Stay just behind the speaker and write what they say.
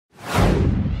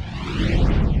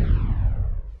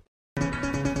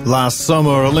Last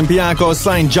summer, Olympiacos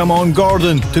signed Jamon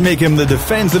to make him the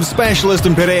defensive specialist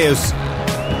in Piraeus.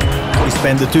 He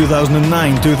spent the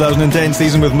 2009-2010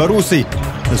 season with Marousi,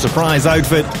 the surprise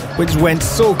outfit which went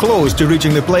so close to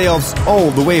reaching the playoffs all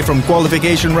the way from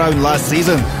qualification round last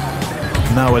season.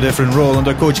 Now a different role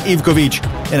under coach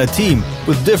Ivkovic in a team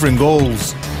with different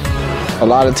goals. A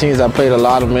lot of teams I played a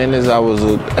lot of minutes. I was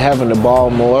having the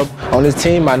ball more. On this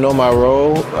team, I know my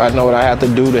role. I know what I have to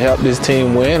do to help this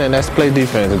team win, and that's play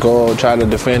defense. Go try to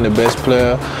defend the best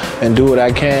player and do what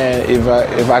I can. If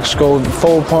I score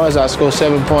 4 points, I score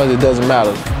 7 points, it doesn't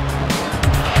matter.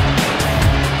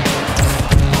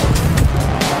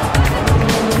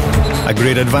 A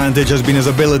great advantage has been his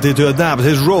ability to adapt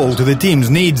his role to the team's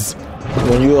needs.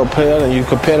 When you're a player and you're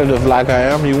competitive like I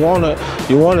am, you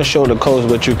wanna show the coach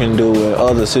what you can do in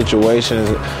other situations,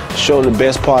 show the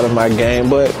best part of my game.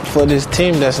 But for this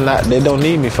team, they don't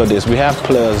need me for this. We have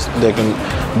players that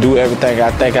can do everything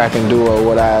I think I can do or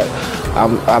what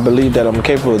I believe that I'm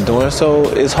capable of doing. So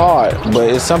it's hard, but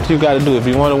it's something you got to do. If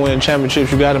you want to win championships,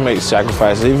 you got to make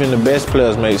sacrifices. Even the best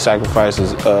players make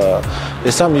sacrifices.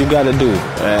 It's something you got to do.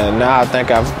 And now I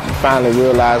think I've finally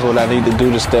realized what I need to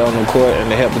do to stay on the court and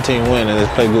to help the team win, and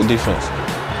it's play good defense.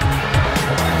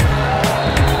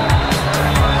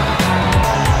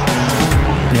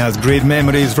 He has great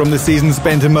memories from the season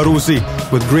spent in Marousi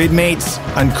with great mates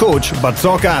and coach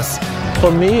Batsokas.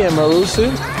 For me and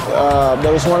Marousi,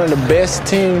 that was one of the best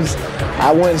teams.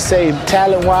 I wouldn't say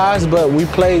talent-wise, but we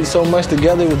played so much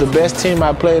together. It was the best team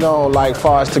I played on, like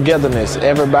far as togetherness.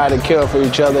 Everybody cared for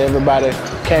each other. Everybody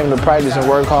came to practice and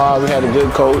work hard. We had a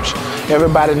good coach.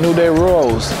 Everybody knew their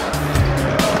roles.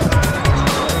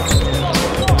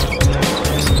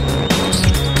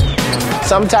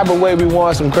 Some type of way we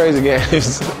won some crazy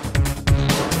games.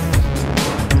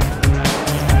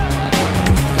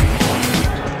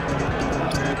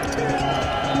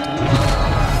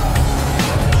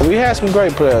 We had some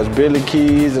great players, Billy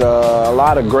Keys, a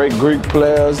lot of great Greek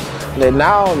players. And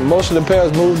now most of the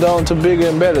players moved on to bigger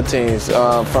and better teams.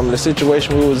 From the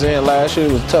situation we was in last year,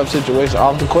 it was a tough situation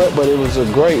off the court, but it was a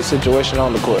great situation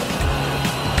on the court.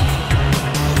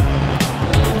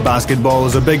 Basketball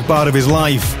is a big part of his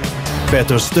life.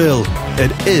 Better still,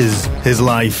 it is his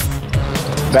life.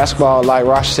 Basketball, like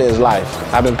Rosh says,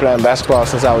 life. I've been playing basketball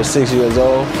since I was 6 years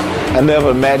old. I never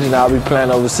imagined I'll be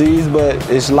playing overseas, but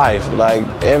it's life. Like,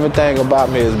 everything about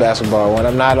me is basketball. When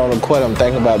I'm not on the court, I'm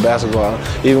thinking about basketball.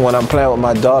 Even when I'm playing with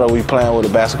my daughter, we playing with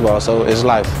a basketball, so it's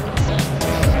life.